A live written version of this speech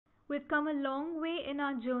We've come a long way in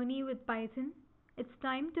our journey with Python. It's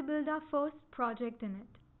time to build our first project in it.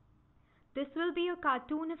 This will be a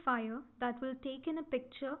cartoonifier that will take in a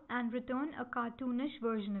picture and return a cartoonish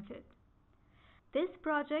version of it. This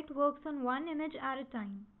project works on one image at a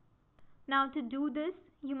time. Now to do this,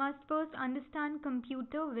 you must first understand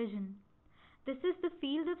computer vision. This is the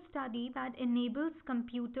field of study that enables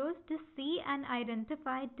computers to see and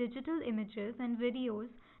identify digital images and videos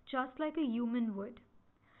just like a human would.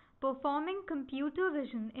 Performing computer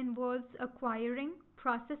vision involves acquiring,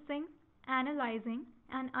 processing, analyzing,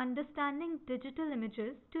 and understanding digital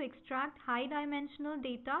images to extract high-dimensional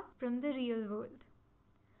data from the real world.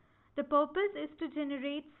 The purpose is to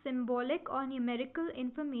generate symbolic or numerical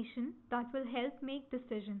information that will help make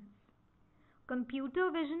decisions.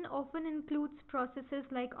 Computer vision often includes processes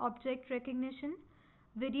like object recognition,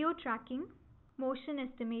 video tracking, motion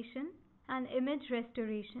estimation, and image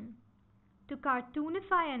restoration. To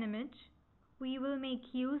cartoonify an image, we will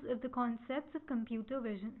make use of the concepts of computer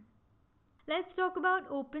vision. Let's talk about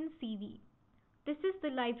OpenCV. This is the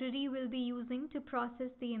library we'll be using to process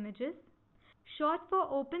the images. Short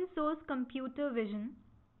for Open Source Computer Vision,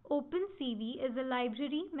 OpenCV is a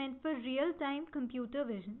library meant for real-time computer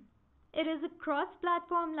vision. It is a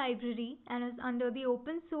cross-platform library and is under the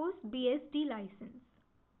open source BSD license.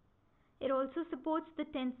 It also supports the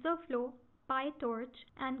TensorFlow, PyTorch,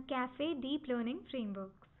 and Caffe deep learning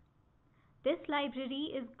frameworks. This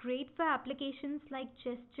library is great for applications like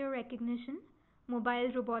gesture recognition,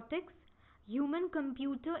 mobile robotics,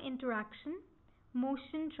 human-computer interaction,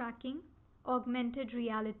 motion tracking, augmented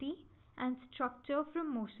reality, and structure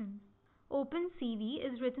from motion. OpenCV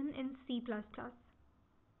is written in C++.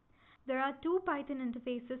 There are two Python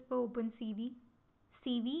interfaces for OpenCV,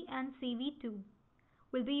 CV and CV2.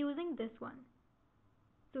 We'll be using this one.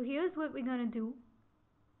 So here's what we're going to do.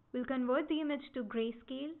 We'll convert the image to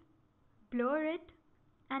grayscale, blur it,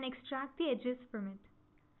 and extract the edges from it.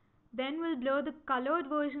 Then we'll blur the colored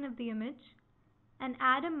version of the image and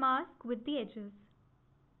add a mask with the edges.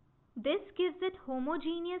 This gives it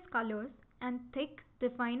homogeneous colors and thick,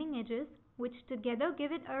 defining edges, which together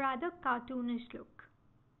give it a rather cartoonish look.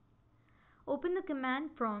 Open the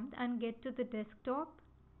command prompt and get to the desktop.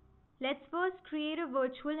 Let's first create a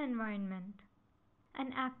virtual environment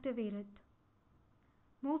and activate it.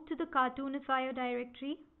 Move to the Cartoonifier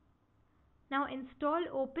directory. Now install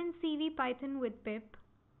OpenCV Python with pip.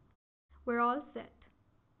 We're all set.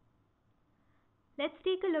 Let's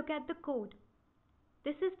take a look at the code.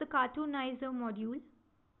 This is the Cartoonizer module.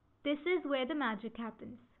 This is where the magic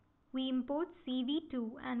happens. We import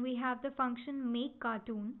CV2 and we have the function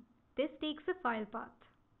makeCartoon. This takes a file path.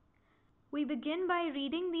 We begin by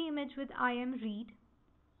reading the image with imread.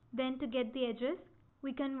 Then to get the edges,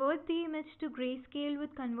 we convert the image to grayscale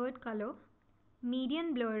with convert color,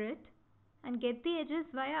 median blur it, and get the edges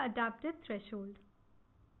via adaptive threshold.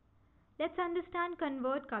 Let's understand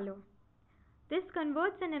convert color. This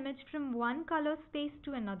converts an image from one color space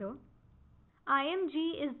to another.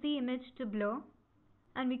 IMG is the image to blur,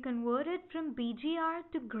 and we convert it from BGR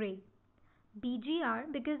to gray.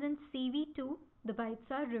 BGR because in CV2 the bytes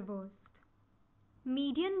are reversed.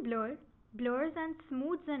 Median blur blurs and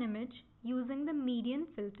smooths an image using the median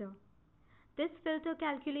filter. This filter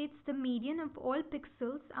calculates the median of all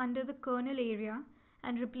pixels under the kernel area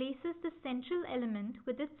and replaces the central element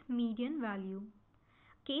with its median value.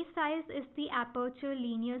 K size is the aperture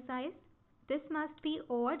linear size. This must be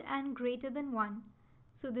odd and greater than 1.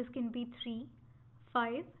 So this can be 3,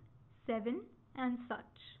 5, 7 and such.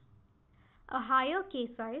 A higher K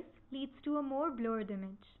size leads to a more blurred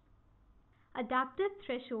image. Adaptive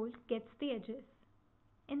threshold gets the edges.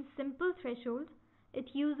 In simple threshold,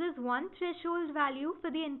 it uses one threshold value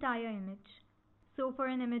for the entire image. So for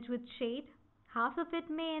an image with shade, half of it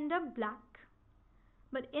may end up black.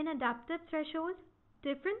 But in adaptive threshold,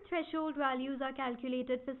 different threshold values are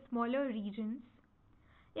calculated for smaller regions.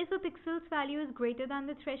 If a pixel's value is greater than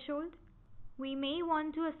the threshold, we may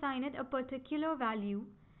want to assign it a particular value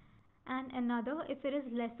and another if it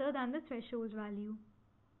is lesser than the threshold value.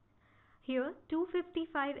 Here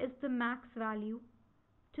 255 is the max value.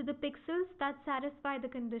 To the pixels that satisfy the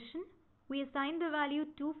condition, we assign the value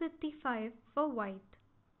 255 for white.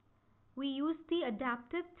 We use the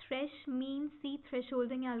adaptive thresh mean C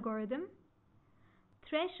thresholding algorithm.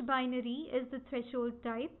 Thresh binary is the threshold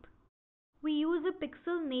type. We use a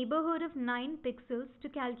pixel neighborhood of 9 pixels to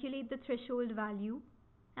calculate the threshold value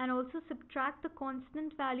and also subtract the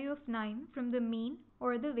constant value of 9 from the mean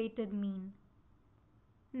or the weighted mean.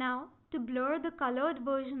 Now, to blur the colored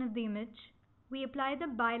version of the image, we apply the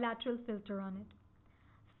bilateral filter on it.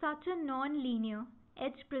 Such a non-linear,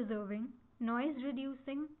 edge-preserving,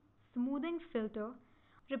 noise-reducing, smoothing filter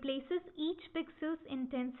replaces each pixel's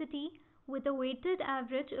intensity with a weighted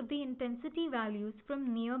average of the intensity values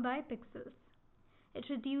from nearby pixels. It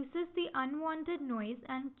reduces the unwanted noise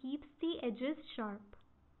and keeps the edges sharp.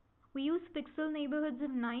 We use pixel neighborhoods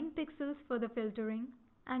of 9 pixels for the filtering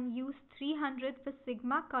and use 300 for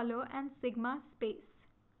sigma color and sigma space.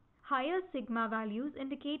 Higher sigma values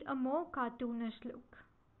indicate a more cartoonish look.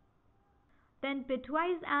 Then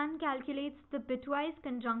bitwise Anne calculates the bitwise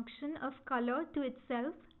conjunction of color to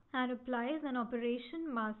itself and applies an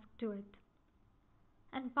operation mask to it.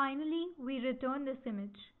 And finally, we return this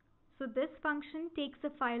image. So this function takes a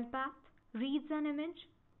file path, reads an image,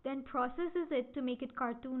 then processes it to make it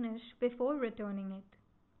cartoonish before returning it.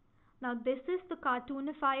 Now this is the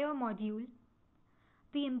Cartoonifier module.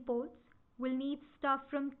 The imports will need stuff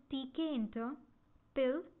from tkinter,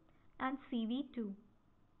 pill, and cv2.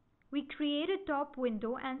 We create a top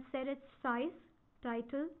window and set its size,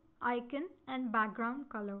 title, icon, and background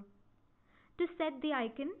color. To set the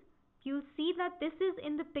icon, you'll see that this is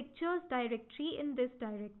in the pictures directory in this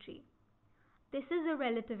directory. This is a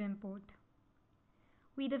relative import.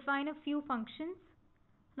 We define a few functions.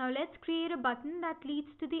 Now let's create a button that leads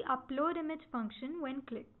to the upload image function when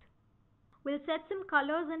clicked. We'll set some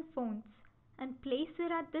colors and fonts and place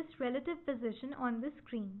it at this relative position on the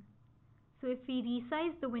screen. So if we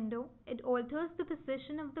resize the window, it alters the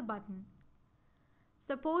position of the button.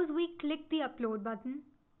 Suppose we click the upload button.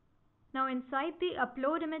 Now inside the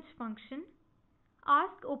upload image function,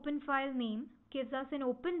 ask open file name gives us an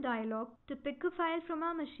open dialog to pick a file from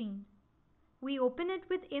our machine. We open it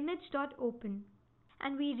with image.open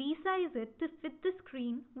and we resize it to fit the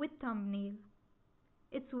screen with thumbnail.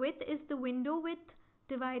 Its width is the window width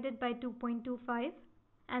divided by 2.25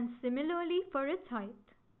 and similarly for its height.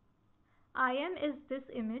 IM is this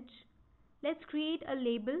image. Let's create a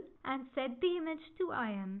label and set the image to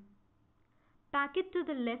IM. Pack it to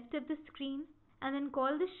the left of the screen and then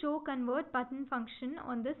call the show convert button function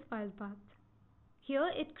on this file path. Here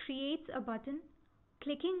it creates a button,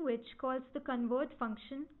 clicking which calls the convert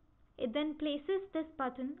function. It then places this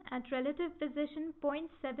button at relative position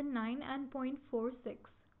 0.79 and 0.46.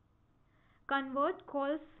 Convert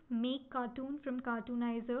calls make cartoon from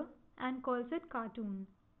cartoonizer and calls it cartoon.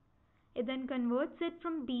 It then converts it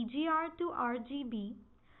from BGR to RGB.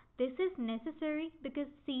 This is necessary because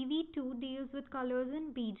CV2 deals with colors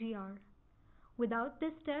in BGR. Without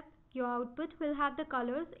this step, your output will have the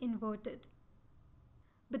colors inverted.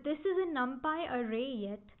 But this is a NumPy array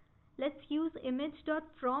yet. Let's use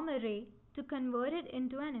image.fromArray to convert it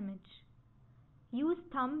into an image. Use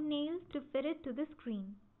thumbnail to fit it to the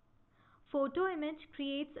screen. Photo image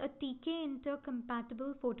creates a tkinter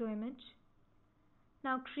compatible photo image.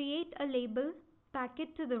 Now create a label, pack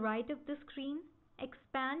it to the right of the screen.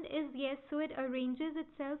 Expand is yes, so it arranges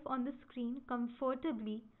itself on the screen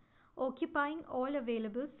comfortably, occupying all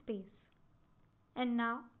available space. And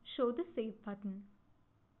now show the save button.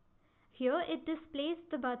 Here it displays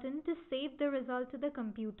the button to save the result to the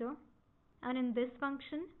computer, and in this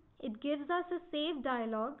function it gives us a save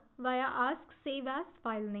dialog via ask save as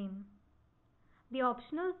file name. The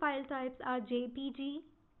optional file types are JPG,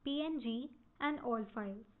 PNG, and all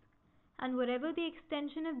files. And whatever the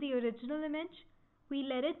extension of the original image, we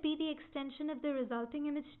let it be the extension of the resulting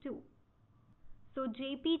image too. So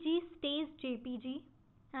JPG stays JPG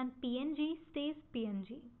and PNG stays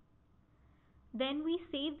PNG. Then we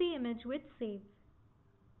save the image with save.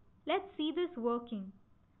 Let's see this working.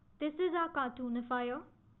 This is our Cartoonifier.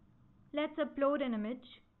 Let's upload an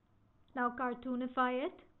image. Now cartoonify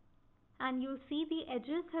it. And you'll see the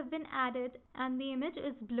edges have been added and the image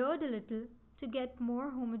is blurred a little to get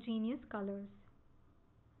more homogeneous colors.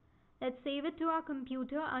 Let's save it to our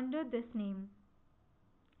computer under this name.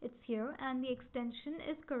 It's here and the extension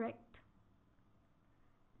is correct.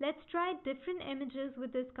 Let's try different images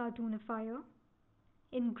with this Cartoonifier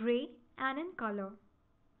in gray and in color.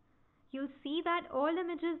 You'll see that all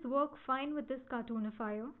images work fine with this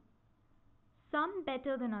Cartoonifier, some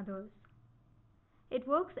better than others. It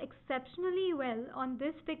works exceptionally well on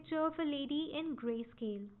this picture of a lady in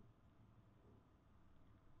grayscale.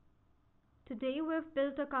 Today we've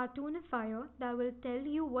built a Cartoonifier that will tell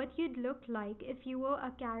you what you'd look like if you were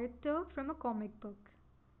a character from a comic book.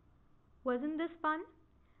 Wasn't this fun?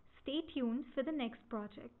 Stay tuned for the next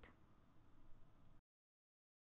project.